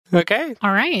Okay.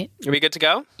 All right. Are we good to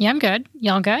go? Yeah, I'm good.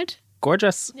 Y'all good?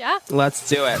 Gorgeous. Yeah. Let's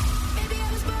do it.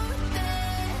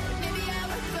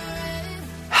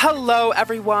 Hello,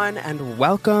 everyone, and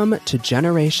welcome to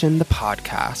Generation the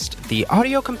Podcast, the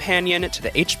audio companion to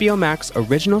the HBO Max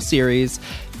original series,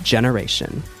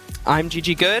 Generation. I'm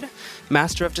Gigi Good,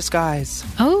 Master of Disguise.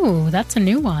 Oh, that's a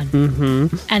new one.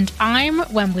 Mm-hmm. And I'm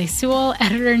Wembley Sewell,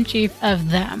 Editor-in-Chief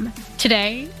of Them.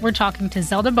 Today, we're talking to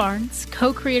Zelda Barnes,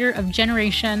 co-creator of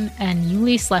Generation, and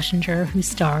Yuli Schlesinger, who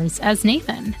stars as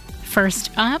Nathan.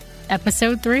 First up,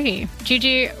 Episode 3.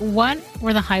 Gigi, what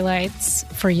were the highlights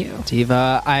for you?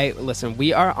 Diva, listen,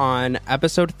 we are on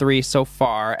episode 3 so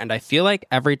far, and I feel like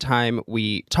every time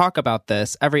we talk about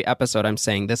this, every episode I'm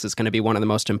saying this is going to be one of the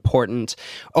most important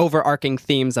overarching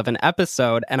themes of an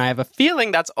episode, and I have a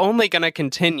feeling that's only going to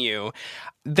continue.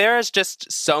 There is just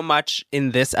so much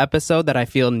in this episode that I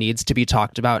feel needs to be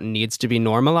talked about and needs to be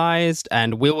normalized,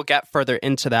 and we will get further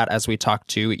into that as we talk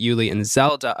to Yuli and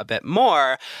Zelda a bit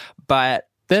more, but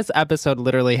this episode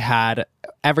literally had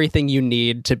everything you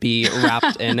need to be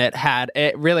wrapped in. It had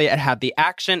the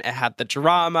action, it had the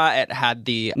drama, it had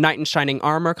the knight in shining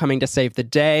armor coming to save the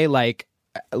day. Like,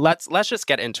 let's just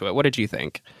get into it. What did you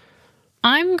think?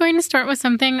 I'm going to start with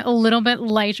something a little bit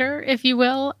lighter, if you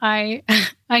will. I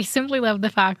simply love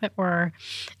the fact that we're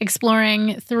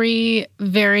exploring 3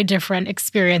 very different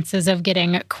experiences of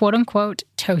getting quote-unquote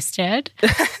toasted.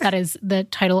 That is the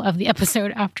title of the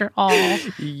episode, after all.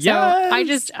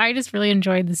 Yes! So I just really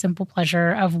enjoyed the simple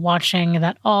pleasure of watching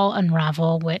that all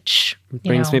unravel, which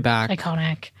brings me back.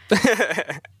 Iconic.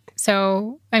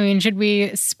 So, I mean, should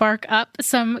we spark up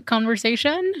some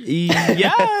conversation?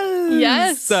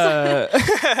 Yes. Yes.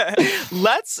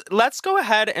 Let's go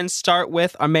ahead and start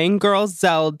with our main girl,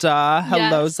 Zelda.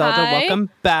 Hello, Yes, Zelda. hi. Welcome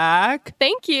back.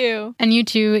 Thank you. And you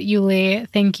too, Yuli,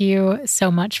 thank you so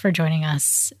much for joining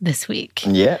us this week.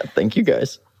 Yeah, thank you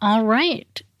guys. All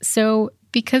right. So,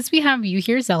 because we have you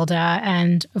here, Zelda,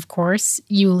 and of course,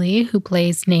 Yuli, who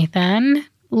plays Nathan,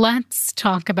 let's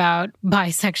talk about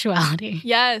bisexuality.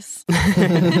 Yes.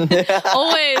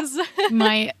 Always.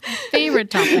 My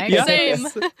favorite topic. Yes. Same.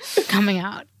 Coming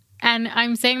out. And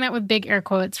I'm saying that with big air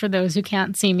quotes for those who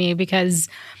can't see me, because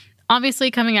obviously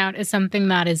coming out is something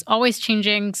that is always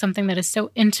changing, something that is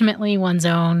so intimately one's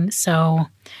own. So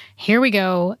here we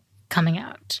go, coming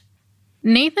out.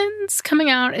 Nathan's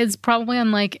coming out is probably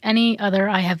unlike any other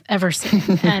I have ever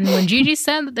seen. And when Gigi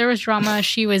said that there was drama,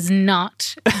 she was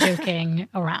not joking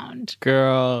around.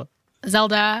 Girl.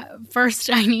 Zelda,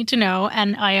 first I need to know,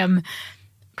 and I am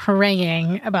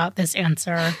praying about this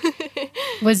answer.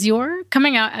 Was your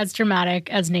coming out as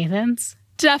dramatic as Nathan's?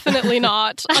 Definitely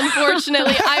not.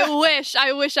 Unfortunately, I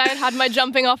wish I had had my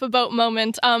jumping off a boat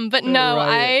moment. But no,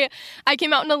 Right. I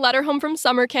came out in a letter home from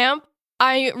summer camp.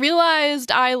 I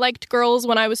realized I liked girls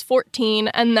when I was 14,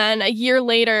 and then a year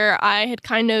later, I had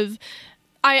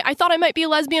I thought I might be a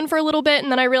lesbian for a little bit,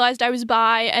 and then I realized I was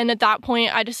bi, and at that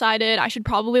point, I decided I should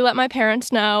probably let my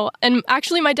parents know. And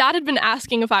actually, my dad had been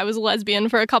asking if I was a lesbian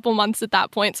for a couple months at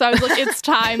that point, so I was like, it's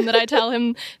time that I tell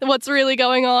him what's really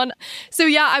going on. So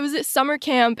yeah, I was at summer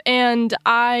camp, and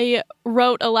I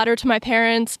wrote a letter to my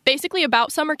parents, basically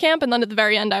about summer camp, and then at the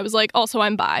very end, I was like, also,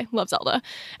 I'm bi, love Zelda.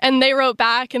 And they wrote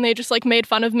back, and they just like made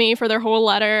fun of me for their whole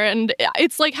letter, and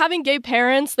it's like having gay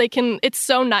parents, it's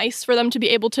so nice for them to be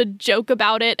able to joke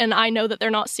about it, and I know that they're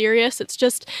not serious. It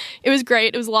was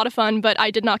great. It was a lot of fun, but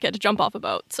I did not get to jump off a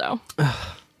boat, so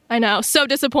I know, so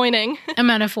disappointing. A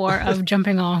metaphor of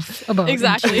jumping off a boat.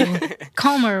 Exactly. into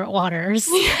calmer waters.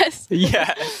 Yes.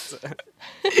 Yes.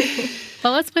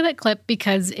 But let's play that clip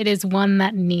because it is one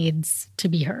that needs to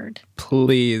be heard.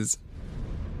 Please.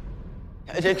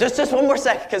 Just one more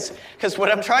sec, because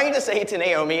what I'm trying to say to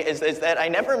Naomi is that I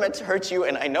never meant to hurt you,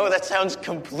 and I know that sounds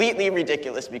completely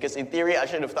ridiculous, because in theory I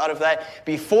should have thought of that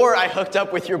before I hooked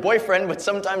up with your boyfriend, but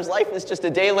sometimes life is just a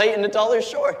day late and $1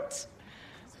 short.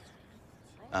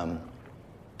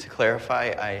 To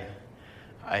clarify,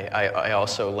 I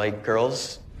also like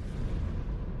girls.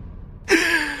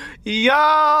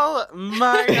 Y'all,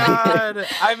 my God.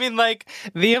 I mean, like,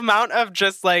 the amount of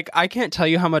just, like, I can't tell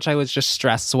you how much I was just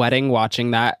stress sweating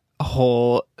watching that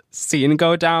whole scene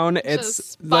go down.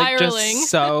 It's like spiraling. just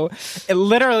so, it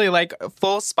literally, like,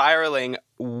 full spiraling.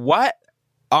 What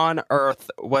on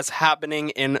earth was happening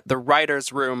in the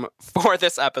writer's room for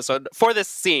this episode, for this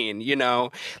scene, you know?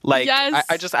 Like,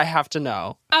 Yes. I have to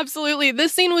know. Absolutely.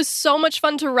 This scene was so much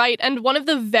fun to write, and one of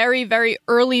the very, very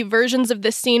early versions of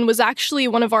this scene was actually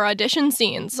one of our audition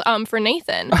scenes for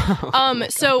Nathan.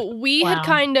 So we had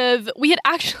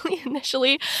actually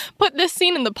initially put this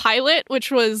scene in the pilot, which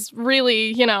was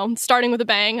really, starting with a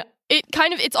bang.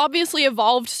 it's obviously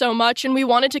evolved so much, and we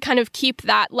wanted to kind of keep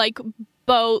that like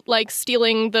boat like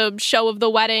stealing the show of the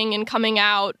wedding and coming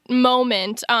out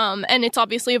moment, and it's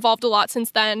obviously evolved a lot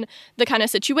since then. The kind of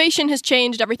situation has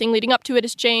changed, everything leading up to it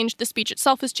has changed, the speech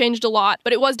itself has changed a lot,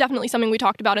 but it was definitely something we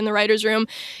talked about in the writer's room.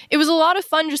 It was a lot of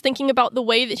fun just thinking about the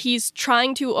way that he's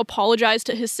trying to apologize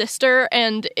to his sister,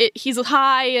 and he's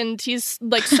high and he's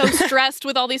like so stressed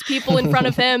with all these people in front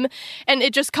of him, and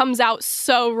it just comes out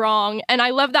so wrong. And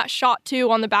I love that shot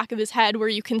too on the back of his head where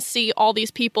you can see all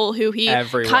these people who he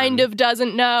kind of doesn't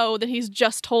know that he's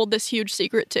just told this huge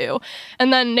secret to.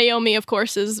 And then Naomi, of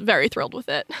course, is very thrilled with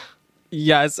it.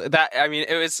 Yes,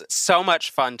 it was so much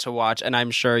fun to watch, and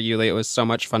I'm sure, Yuli, it was so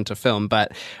much fun to film.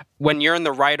 But when you're in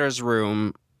the writer's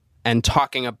room and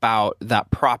talking about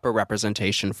that proper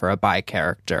representation for a bi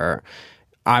character,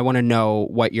 I want to know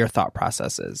what your thought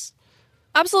process is.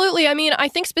 Absolutely. I mean, I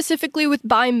think specifically with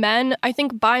bi men, I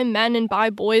think bi men and bi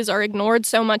boys are ignored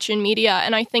so much in media.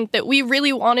 And I think that we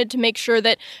really wanted to make sure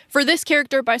that for this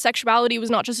character, bisexuality was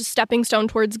not just a stepping stone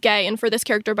towards gay. And for this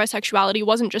character, bisexuality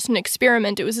wasn't just an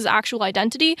experiment. It was his actual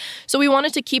identity. So we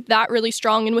wanted to keep that really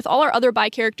strong. And with all our other bi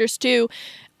characters too,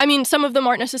 I mean, some of them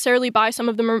aren't necessarily bi, some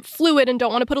of them are fluid and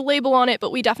don't want to put a label on it,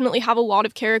 but we definitely have a lot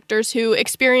of characters who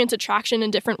experience attraction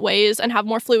in different ways and have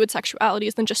more fluid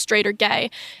sexualities than just straight or gay.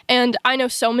 And I know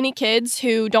so many kids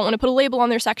who don't want to put a label on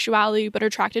their sexuality but are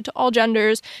attracted to all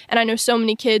genders, and I know so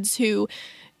many kids who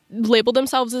label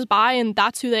themselves as bi and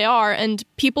that's who they are, and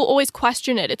people always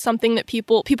question it. It's something that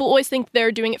people always think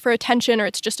they're doing it for attention, or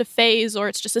it's just a phase, or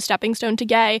it's just a stepping stone to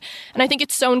gay. And I think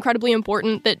it's so incredibly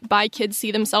important that bi kids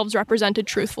see themselves represented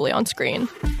truthfully on screen.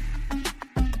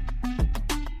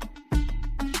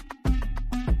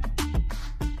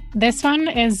 This one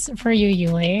is for you,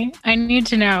 Yuli. I need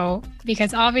to know,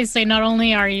 because obviously not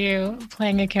only are you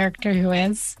playing a character who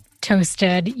is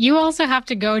toasted, you also have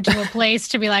to go to a place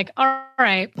to be like, all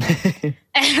right.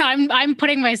 And I'm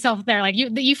putting myself there. Like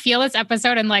you feel this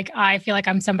episode and like, I feel like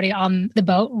I'm somebody on the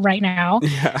boat right now.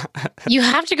 Yeah. You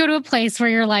have to go to a place where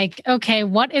you're like, okay,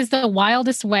 what is the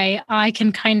wildest way I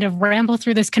can kind of ramble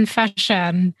through this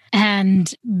confession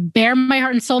and bare my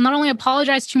heart and soul, not only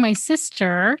apologize to my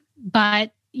sister,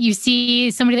 but you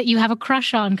see somebody that you have a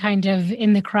crush on kind of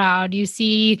in the crowd. You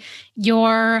see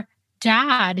your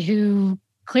dad who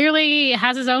clearly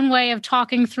has his own way of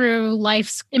talking through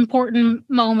life's important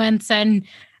moments, and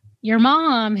your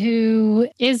mom, who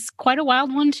is quite a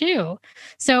wild one too.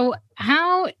 So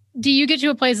how do you get to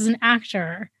a place as an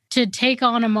actor to take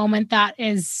on a moment that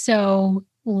is so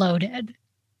loaded?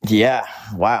 Yeah.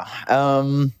 Wow.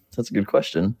 That's a good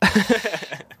question.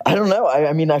 I don't know.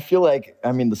 I mean, I feel like,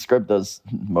 the script does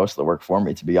most of the work for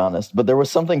me, to be honest. But there was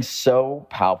something so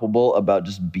palpable about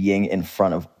just being in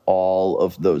front of all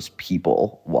of those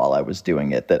people while I was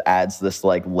doing it that adds this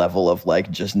like level of like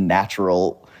just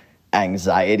natural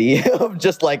anxiety of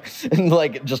just like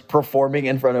just performing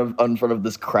in front of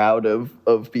this crowd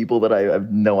of people that I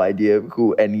have no idea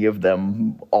who any of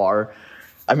them are.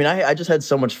 I mean, I just had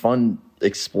so much fun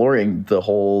exploring the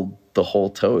whole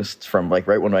toast from like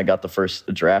right when I got the first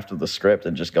draft of the script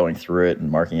and just going through it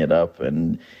and marking it up,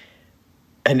 and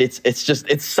it's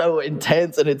so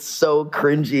intense and it's so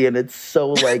cringy and it's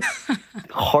so like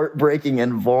heartbreaking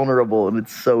and vulnerable and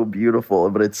it's so beautiful,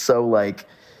 but it's so like,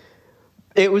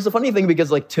 it was a funny thing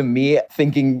because like to me,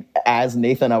 thinking as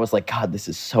Nathan, I was like, God, this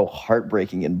is so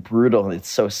heartbreaking and brutal and it's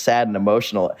so sad and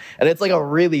emotional, and it's like a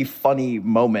really funny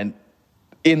moment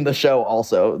in the show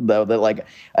also, though, that like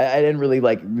I didn't really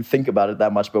like think about it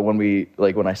that much, but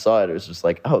when I saw it, it was just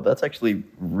like, oh, that's actually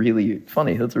really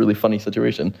funny. That's a really funny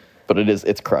situation. But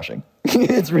it's crushing.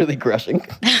 It's really crushing.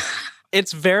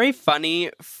 It's very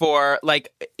funny for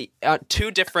like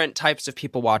two different types of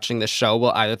people watching the show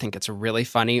will either think it's really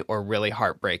funny or really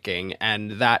heartbreaking.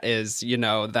 And that is,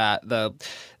 that the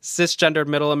cisgendered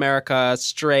middle America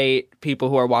straight people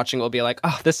who are watching will be like,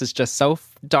 oh, this is just so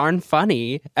darn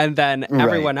funny. And then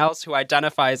everyone else who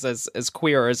identifies as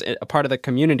queer or as a part of the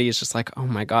community is just like, oh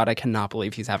my God, I cannot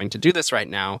believe he's having to do this right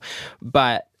now.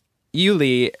 But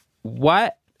Yuli,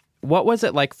 what was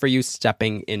it like for you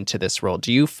stepping into this role?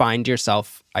 Do you find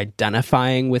yourself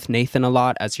identifying with Nathan a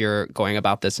lot as you're going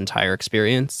about this entire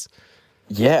experience?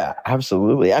 Yeah,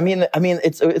 absolutely. I mean,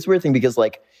 it's a weird thing because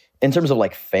like in terms of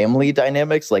like family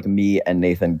dynamics, like me and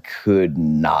Nathan could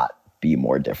not be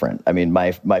more different. I mean,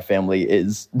 my family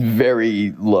is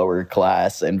very lower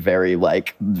class and very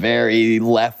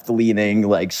left leaning,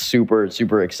 like super,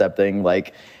 super accepting,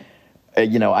 like, I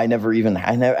never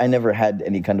had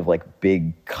any kind of like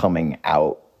big coming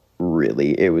out,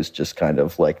 really. It was just kind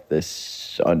of like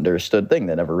this understood thing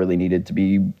that never really needed to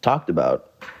be talked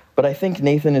about. But I think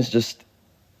Nathan is just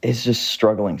is just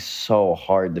struggling so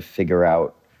hard to figure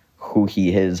out who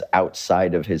he is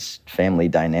outside of his family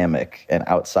dynamic and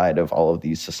outside of all of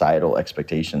these societal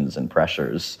expectations and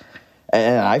pressures.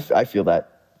 And I feel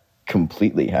that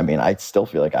completely. I mean, I still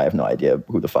feel like I have no idea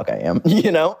who the fuck I am,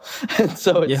 you know? And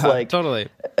so it's like... Totally.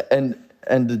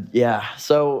 And yeah,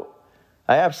 so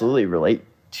I absolutely relate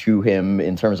to him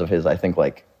in terms of his, I think,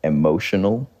 like,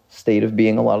 emotional state of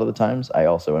being a lot of the times. I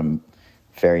also am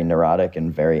very neurotic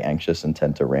and very anxious and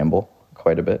tend to ramble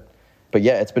quite a bit. But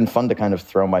yeah, it's been fun to kind of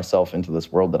throw myself into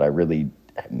this world that I really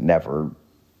never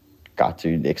got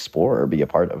to explore or be a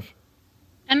part of.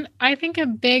 And I think a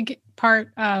big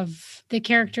part of the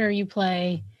character you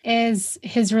play is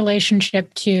his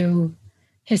relationship to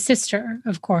his sister,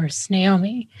 of course,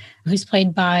 Naomi, who's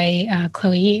played by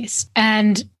Chloe East.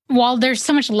 And while there's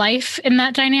so much life in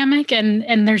that dynamic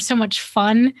and there's so much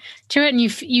fun to it, and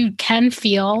you can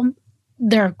feel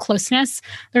their closeness,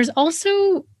 there's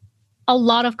also a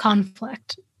lot of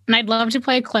conflict. And I'd love to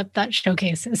play a clip that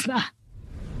showcases that.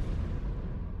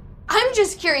 I'm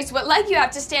just curious what leg you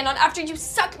have to stand on after you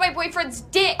sucked my boyfriend's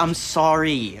dick. I'm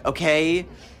sorry, okay?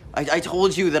 I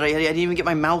told you that I didn't even get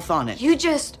my mouth on it. You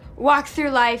just walk through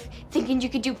life thinking you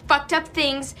could do fucked up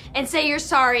things and say you're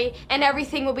sorry and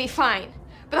everything will be fine.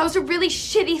 But that was a really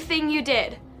shitty thing you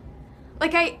did.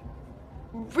 Like, I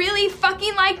really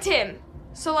fucking liked him.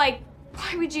 So, like,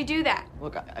 why would you do that?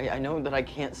 Look, I know that I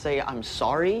can't say I'm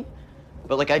sorry,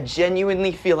 but, like, I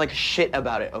genuinely feel like shit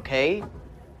about it, okay?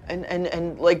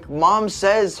 And like Mom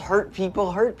says, hurt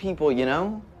people, you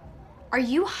know? Are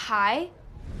you high?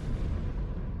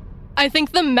 I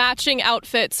think the matching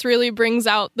outfits really brings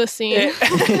out the scene.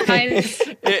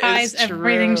 ties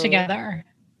everything together.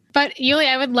 But Yuli,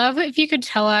 I would love if you could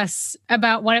tell us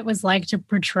about what it was like to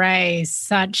portray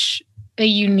such a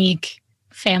unique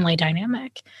family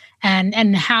dynamic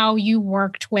and how you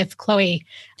worked with Chloe,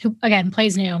 who again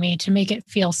plays Naomi, to make it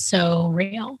feel so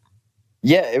real.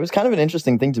 Yeah, it was kind of an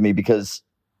interesting thing to me because,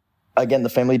 again, the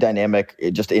family dynamic,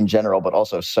 just in general, but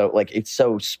also so, like, it's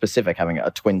so specific having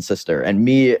a twin sister. And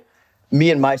me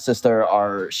and my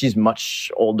sister she's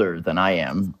much older than I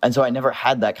am. And so I never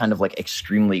had that kind of, like,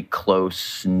 extremely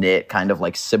close-knit kind of,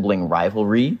 like, sibling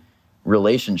rivalry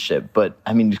relationship. But,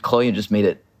 I mean, Chloe just made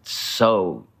it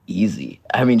so easy.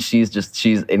 I mean, she's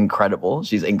incredible.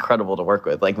 She's incredible to work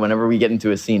with. Like, whenever we get into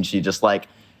a scene, she just, like,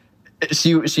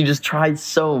 she just tried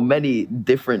so many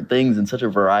different things and such a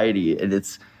variety. And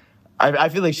I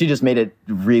feel like she just made it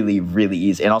really, really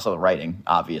easy. And also the writing,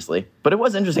 obviously. But it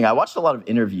was interesting. I watched a lot of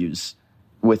interviews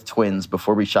with twins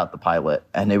before we shot the pilot.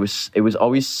 And it was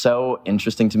always so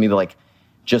interesting to me, like,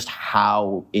 just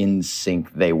how in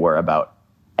sync they were about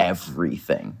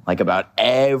everything. Like, about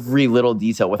every little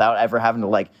detail without ever having to,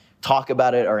 like, talk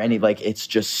about it or any, like, it's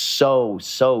just so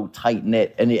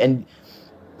tight-knit. And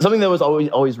something that was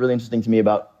always really interesting to me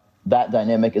about that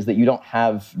dynamic is that you don't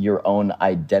have your own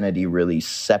identity really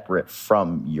separate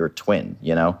from your twin,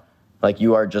 you know? Like,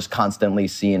 you are just constantly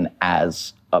seen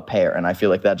as a pair. And I feel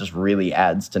like that just really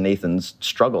adds to Nathan's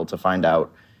struggle to find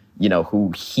out, you know,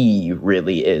 who he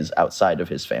really is outside of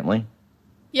his family.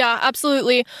 Yeah,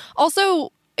 absolutely.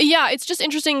 Also, yeah, it's just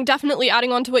interesting, definitely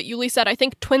adding on to what Yuli said. I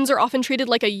think twins are often treated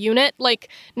like a unit, like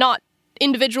not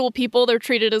individual people. They're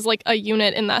treated as like a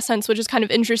unit in that sense, which is kind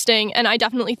of interesting. And I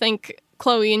definitely think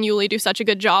Chloe and Yuli do such a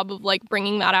good job of like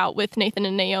bringing that out with Nathan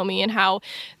and Naomi and how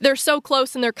they're so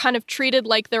close and they're kind of treated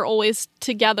like they're always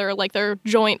together, like they're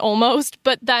joint almost.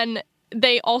 But then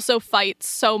they also fight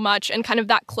so much, and kind of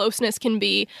that closeness can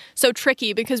be so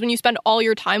tricky because when you spend all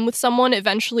your time with someone,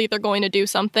 eventually they're going to do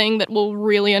something that will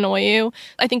really annoy you.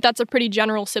 I think that's a pretty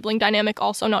general sibling dynamic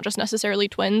also, not just necessarily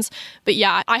twins. But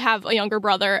yeah, I have a younger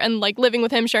brother, and like living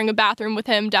with him, sharing a bathroom with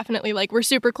him, definitely like we're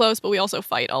super close, but we also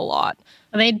fight a lot.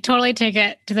 They totally take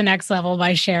it to the next level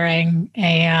by sharing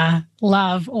a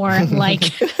love or like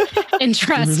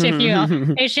interest, if you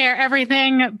will. They share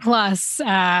everything plus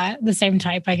the same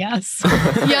type, I guess.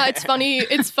 Yeah, it's funny.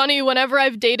 It's funny. Whenever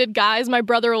I've dated guys, my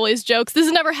brother always jokes. This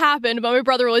has never happened, but my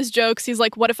brother always jokes. He's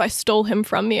like, "What if I stole him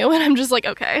from you?" And I'm just like,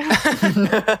 "Okay,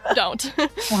 don't."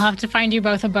 We'll have to find you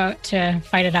both a boat to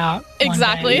fight it out.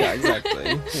 Exactly. Yeah,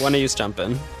 exactly. One of you's jump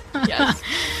in. Yes.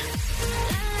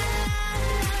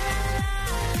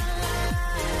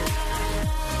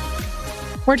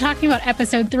 We're talking about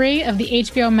episode 3 of the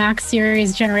HBO Max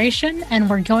series Generation, and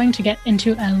we're going to get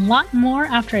into a lot more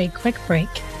after a quick break.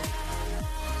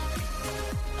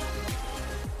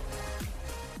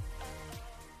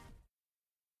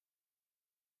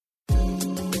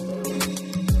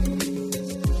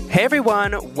 Hey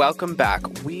everyone, welcome back.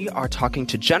 We are talking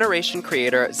to Generation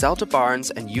creator Zelda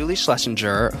Barnes and Yuli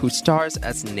Schlesinger, who stars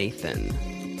as Nathan.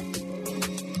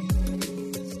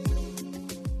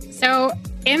 So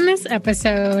in this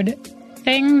episode,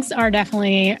 things are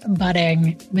definitely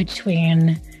budding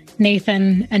between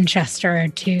Nathan and Chester,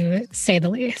 to say the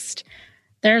least.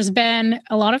 There's been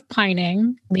a lot of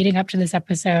pining leading up to this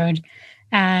episode,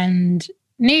 and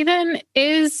Nathan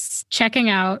is checking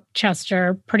out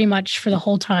Chester pretty much for the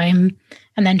whole time.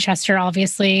 And then Chester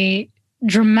obviously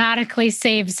dramatically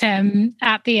saves him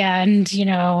at the end, you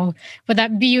know, with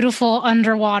that beautiful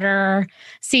underwater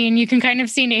scene. You can kind of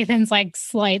see Nathan's like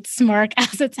slight smirk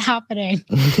as it's happening.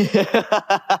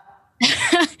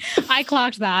 I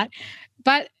clocked that.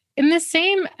 But in the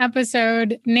same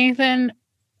episode, Nathan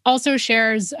also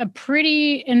shares a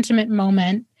pretty intimate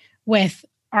moment with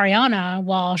Ariana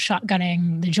while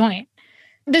shotgunning the joint.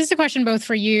 This is a question both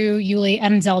for you, Yuli,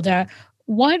 and Zelda.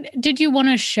 What did you want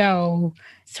to show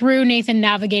through Nathan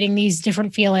navigating these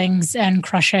different feelings and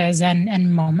crushes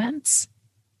and moments?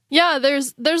 Yeah,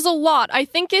 there's a lot. I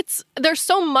think there's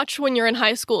so much when you're in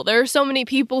high school. There are so many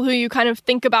people who you kind of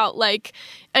think about, like,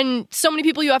 and so many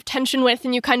people you have tension with,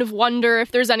 and you kind of wonder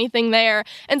if there's anything there.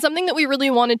 And something that we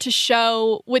really wanted to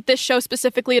show with this show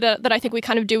specifically that I think we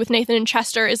kind of do with Nathan and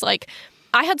Chester is, like,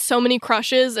 I had so many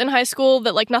crushes in high school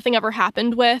that, like, nothing ever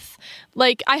happened with.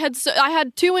 Like, I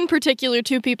had two in particular,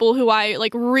 two people who I,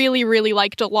 like, really, really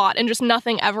liked a lot, and just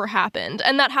nothing ever happened.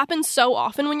 And that happens so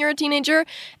often when you're a teenager.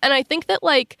 And I think that,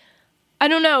 like, I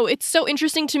don't know, it's so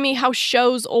interesting to me how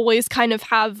shows always kind of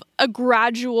have a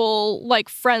gradual, like,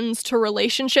 friends to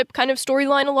relationship kind of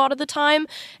storyline a lot of the time.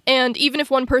 And even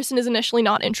if one person is initially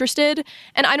not interested,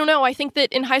 and I don't know, I think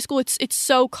that in high school it's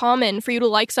so common for you to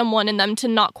like someone and them to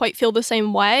not quite feel the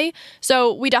same way.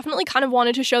 So we definitely kind of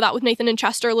wanted to show that with Nathan and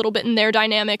Chester a little bit in their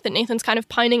dynamic, that Nathan's kind of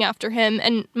pining after him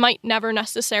and might never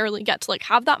necessarily get to, like,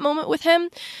 have that moment with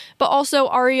him. But also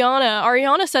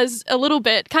Ariana says a little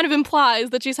bit, kind of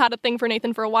implies that she's had a thing for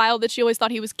Nathan for a while, that she always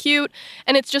thought he was cute,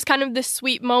 and it's just kind of this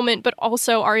sweet moment. But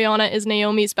also Ariana is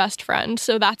Naomi's best friend,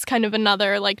 so that's kind of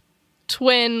another, like,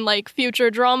 twin, like,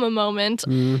 future drama moment.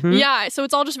 Mm-hmm. Yeah, so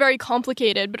it's all just very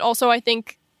complicated. But also I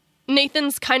think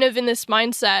Nathan's kind of in this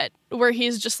mindset where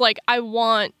he's just like, I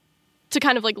want to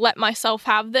kind of, like, let myself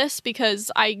have this, because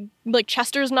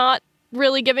Chester's not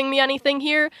really giving me anything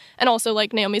here, and also,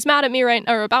 like, Naomi's mad at me, right,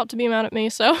 or about to be mad at me,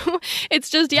 so it's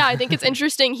just, yeah, I think it's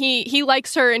interesting. He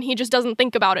likes her, and he just doesn't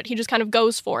think about it. He just kind of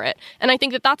goes for it, and I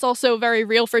think that that's also very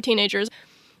real for teenagers.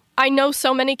 I know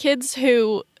so many kids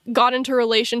who got into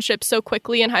relationships so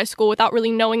quickly in high school without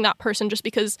really knowing that person, just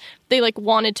because they, like,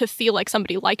 wanted to feel like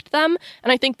somebody liked them,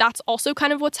 and I think that's also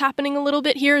kind of what's happening a little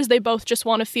bit here, is they both just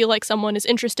want to feel like someone is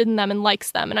interested in them and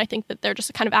likes them, and I think that they're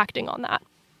just kind of acting on that.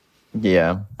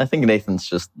 Yeah, I think Nathan's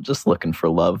just looking for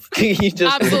love. He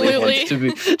just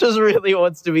really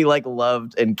wants to be like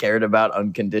loved and cared about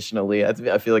unconditionally.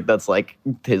 I feel like that's like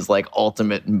his like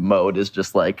ultimate mode, is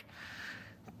just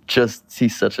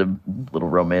he's such a little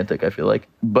romantic, I feel like.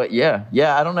 But yeah,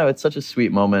 I don't know. It's such a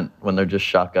sweet moment when they're just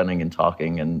shotgunning and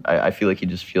talking, and I feel like he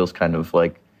just feels kind of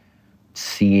like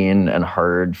seen and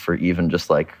heard for even just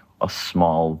like a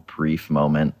small brief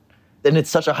moment. And it's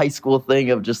such a high school thing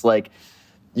of just like,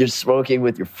 you're smoking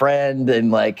with your friend, and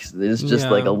like there's just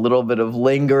like a little bit of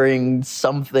lingering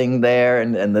something there,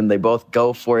 and then they both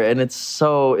go for it, and it's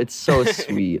so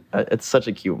sweet. It's such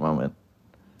a cute moment.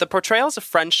 The portrayals of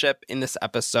friendship in this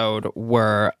episode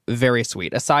were very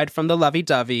sweet. Aside from the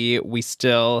lovey-dovey, we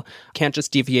still can't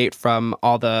just deviate from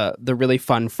all the really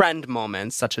fun friend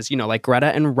moments, such as, you know, like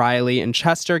Greta and Riley and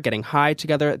Chester getting high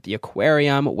together at the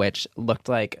aquarium, which looked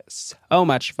like so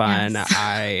much fun. Yes.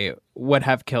 I would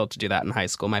have killed to do that in high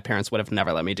school. My parents would have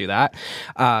never let me do that.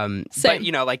 But,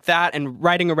 you know, like that, and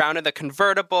riding around in the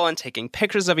convertible and taking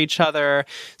pictures of each other.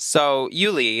 So,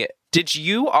 Yuli, did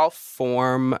you all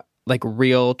form like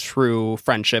real, true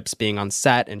friendships being on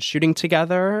set and shooting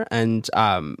together? And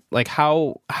like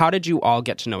how did you all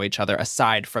get to know each other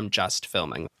aside from just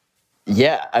filming?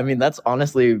 Yeah, I mean, that's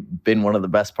honestly been one of the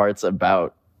best parts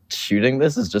about shooting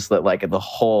this, is just that like the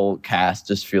whole cast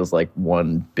just feels like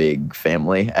one big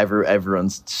family.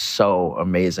 Everyone's so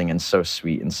amazing and so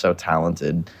sweet and so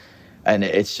talented. And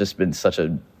it's just been such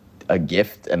a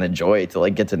gift and a joy to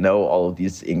like get to know all of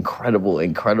these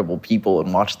incredible people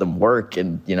and watch them work,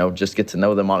 and, you know, just get to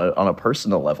know them on a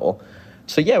personal level.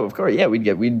 So yeah, of course, yeah, we'd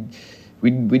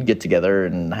get together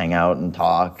and hang out and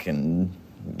talk, and,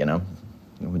 you know,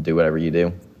 we'd do whatever you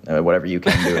do. Whatever you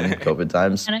can do in COVID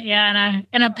times.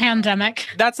 In a pandemic.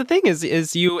 That's the thing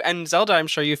is you and Zelda, I'm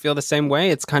sure you feel the same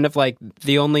way. It's kind of like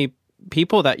the only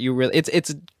people that you really,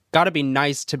 it's got to be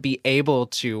nice to be able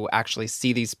to actually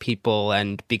see these people,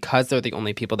 and because they're the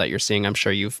only people that you're seeing, I'm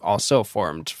sure you've also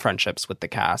formed friendships with the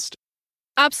cast.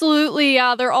 Absolutely,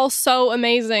 yeah. They're all so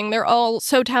amazing. They're all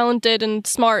so talented and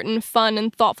smart and fun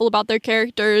and thoughtful about their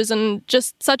characters and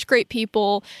just such great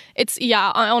people. I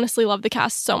honestly love the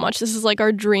cast so much. This is like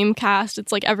our dream cast.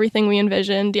 It's like everything we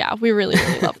envisioned. Yeah, we really,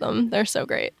 really love them. They're so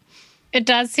great. It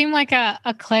does seem like a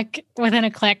click within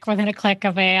a click within a click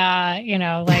of a,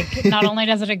 like not only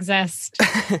does it exist,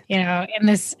 in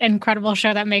this incredible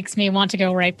show that makes me want to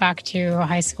go right back to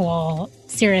high school.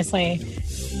 Seriously.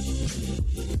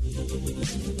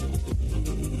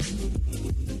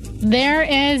 There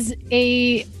is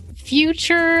a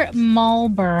future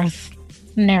Malberth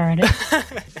narrative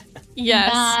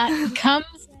yes. that comes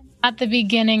at the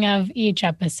beginning of each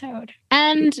episode.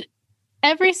 And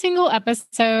every single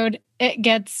episode, it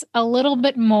gets a little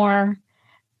bit more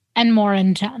and more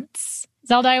intense.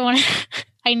 Zelda,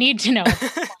 I need to know.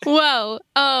 Well,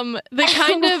 the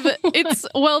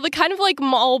kind of like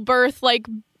Malberth, like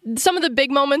some of the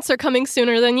big moments are coming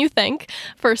sooner than you think,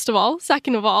 first of all.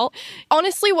 Second of all,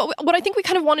 honestly, what I think we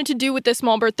kind of wanted to do with this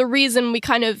Malberth, the reason we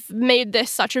kind of made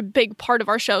this such a big part of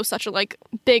our show, such a like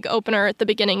big opener at the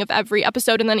beginning of every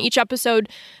episode, and then each episode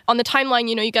on the timeline,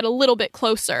 you get a little bit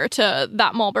closer to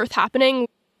that Malberth happening.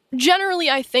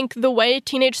 Generally, I think the way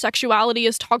teenage sexuality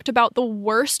is talked about, the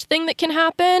worst thing that can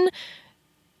happen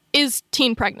is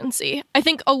teen pregnancy. I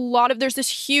think there's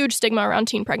this huge stigma around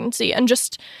teen pregnancy, and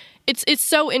just it's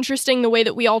so interesting the way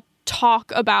that we all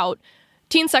talk about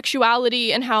teen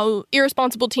sexuality and how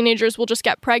irresponsible teenagers will just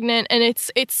get pregnant, and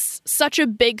it's such a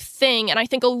big thing. And I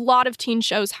think a lot of teen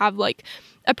shows have like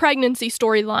a pregnancy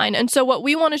storyline, and so what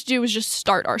we wanted to do was just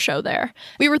start our show there.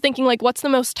 We were thinking like, what's the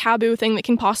most taboo thing that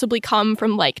can possibly come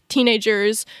from like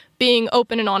teenagers being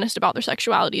open and honest about their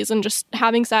sexualities and just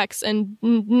having sex and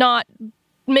not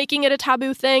making it a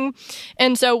taboo thing.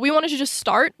 And so we wanted to just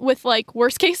start with like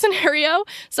worst case scenario,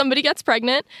 somebody gets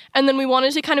pregnant, and then we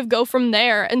wanted to kind of go from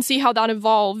there and see how that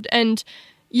evolved, and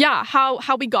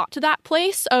how we got to that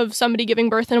place of somebody giving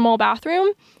birth in a mall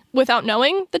bathroom without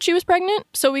knowing that she was pregnant.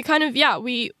 So we kind of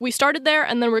we started there,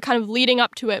 and then we're kind of leading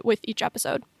up to it with each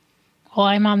episode. Well,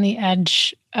 I'm on the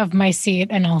edge of my seat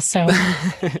and also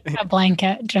a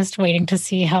blanket, just waiting to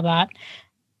see how that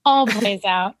all plays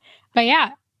out. But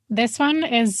yeah, this one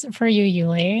is for you,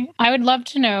 Yuli. I would love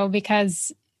to know,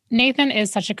 because Nathan is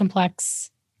such a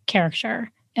complex character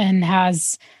and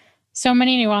has so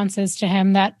many nuances to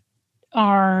him that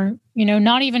are,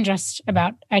 not even just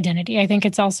about identity. I think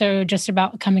it's also just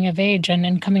about coming of age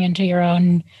and coming into your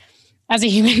own as a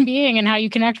human being, and how you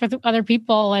connect with other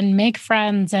people and make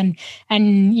friends and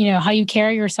how you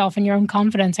carry yourself and your own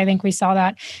confidence. I think we saw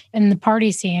that in the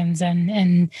party scenes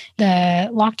and the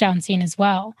lockdown scene as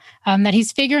well, that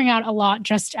he's figuring out a lot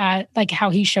just at like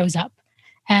how he shows up.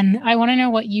 And I want to know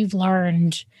what you've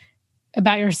learned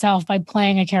about yourself by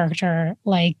playing a character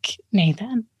like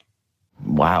Nathan.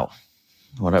 Wow.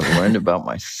 What I've learned about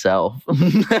myself.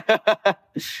 I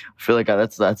feel like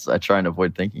I try and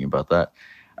avoid thinking about that.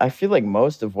 I feel like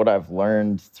most of what I've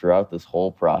learned throughout this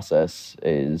whole process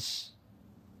is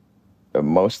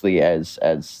mostly as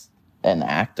an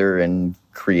actor and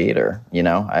creator.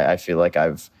 I feel like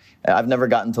I've never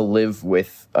gotten to live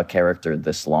with a character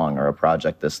this long or a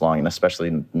project this long, and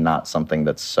especially not something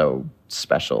that's so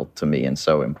special to me and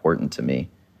so important to me.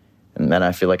 And then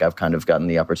I feel like I've kind of gotten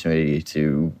the opportunity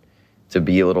to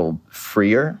be a little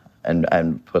freer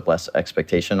and put less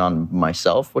expectation on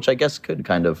myself, which I guess could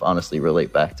kind of honestly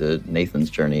relate back to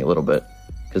Nathan's journey a little bit,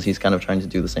 because he's kind of trying to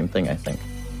do the same thing, I think.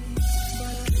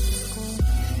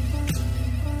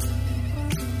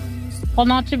 Well,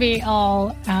 not to be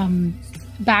all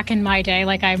back in my day,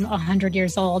 like I'm 100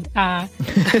 years old, but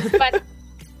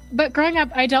growing up,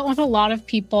 I dealt with a lot of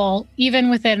people, even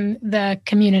within the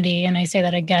community, and I say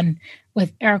that again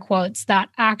with air quotes, that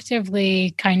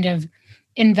actively kind of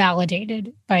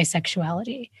invalidated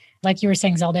bisexuality. Like you were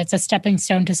saying, Zelda, it's a stepping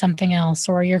stone to something else,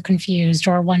 or you're confused,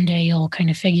 or one day you'll kind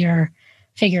of figure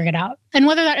it out. And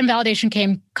whether that invalidation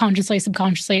came consciously,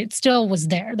 subconsciously, it still was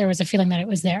there. There was a feeling that it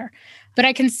was there. But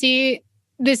I can see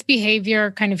this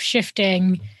behavior kind of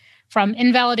shifting from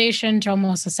invalidation to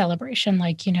almost a celebration.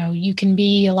 Like, you can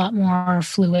be a lot more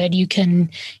fluid. You can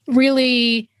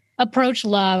really approach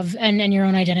love and your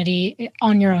own identity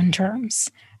on your own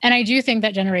terms. And I do think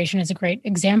that Generation is a great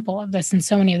example of this, and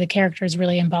so many of the characters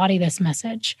really embody this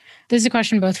message. This is a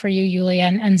question both for you, Yuli,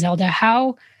 and Zelda.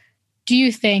 How do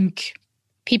you think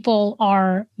people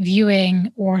are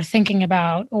viewing or thinking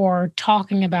about or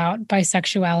talking about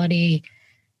bisexuality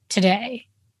today?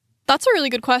 That's a really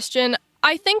good question.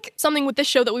 I think something with this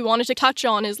show that we wanted to touch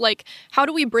on is like, how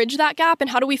do we bridge that gap,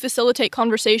 and how do we facilitate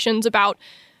conversations about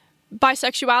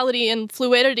bisexuality and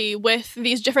fluidity with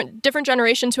these different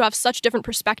generations who have such different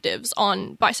perspectives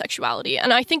on bisexuality.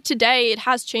 And I think today it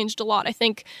has changed a lot. I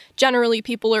think generally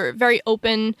people are very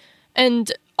open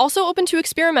and also open to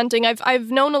experimenting.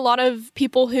 I've known a lot of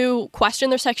people who question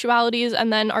their sexualities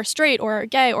and then are straight or are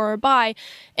gay or are bi.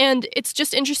 And it's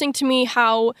just interesting to me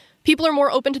how people are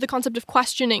more open to the concept of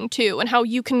questioning too, and how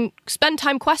you can spend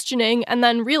time questioning and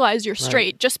then realize you're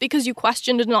straight. Right. Just because you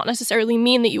question does not necessarily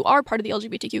mean that you are part of the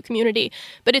LGBTQ community.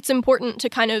 But it's important to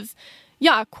kind of,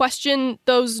 question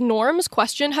those norms,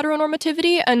 question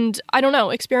heteronormativity, and I don't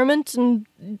know, experiment and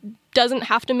doesn't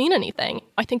have to mean anything.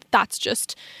 I think that's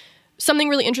just something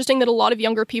really interesting that a lot of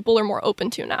younger people are more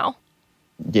open to now.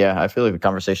 Yeah, I feel like the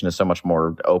conversation is so much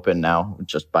more open now,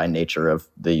 just by nature of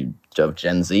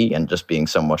Gen Z and just being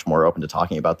so much more open to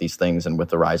talking about these things. And with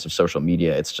the rise of social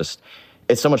media, it's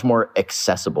so much more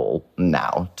accessible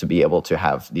now to be able to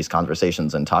have these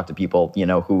conversations and talk to people,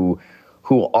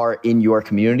 who are in your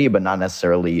community, but not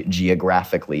necessarily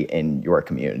geographically in your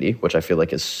community, which I feel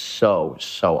like is so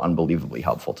unbelievably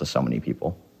helpful to so many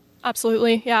people.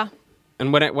 Absolutely, yeah.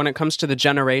 And when it comes to the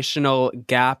generational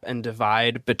gap and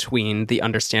divide between the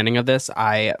understanding of this,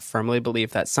 I firmly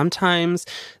believe that sometimes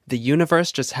the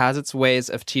universe just has its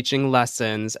ways of teaching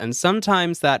lessons, and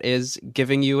sometimes that is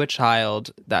giving you a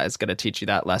child that is going to teach you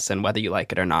that lesson, whether you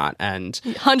like it or not. And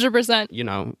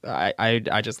 100%.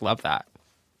 I just love that.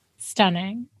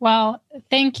 Stunning. Well,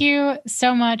 thank you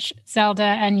so much, Zelda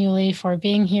and Yuli, for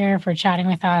being here, for chatting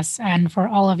with us, and for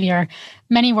all of your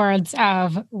many words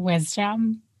of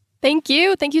wisdom. Thank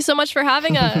you. Thank you so much for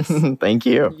having us. Thank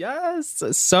you. Yes.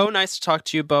 So nice to talk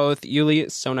to you both.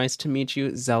 Yuli, so nice to meet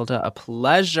you. Zelda, a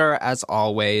pleasure as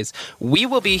always. We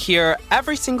will be here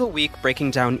every single week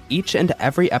breaking down each and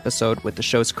every episode with the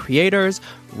show's creators,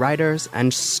 writers,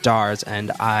 and stars, and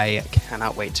I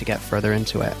cannot wait to get further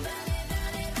into it.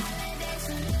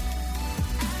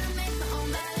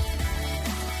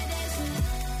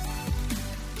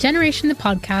 Generation the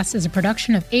Podcast is a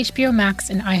production of HBO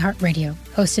Max and iHeartRadio,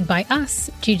 hosted by us,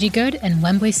 Gigi Good and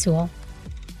Wembley Sewell.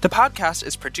 The podcast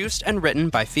is produced and written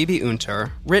by Phoebe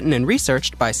Unter, written and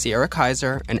researched by Sierra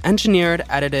Kaiser, and engineered,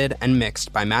 edited, and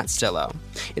mixed by Matt Stillo.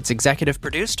 It's executive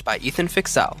produced by Ethan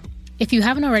Fixell. If you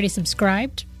haven't already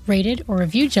subscribed, rated, or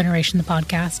reviewed Generation the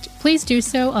Podcast, please do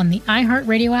so on the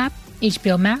iHeartRadio app,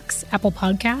 HBO Max, Apple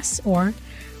Podcasts, or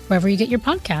wherever you get your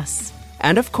podcasts.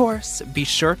 And of course, be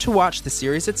sure to watch the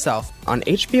series itself on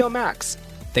HBO Max.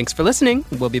 Thanks for listening.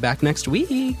 We'll be back next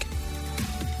week.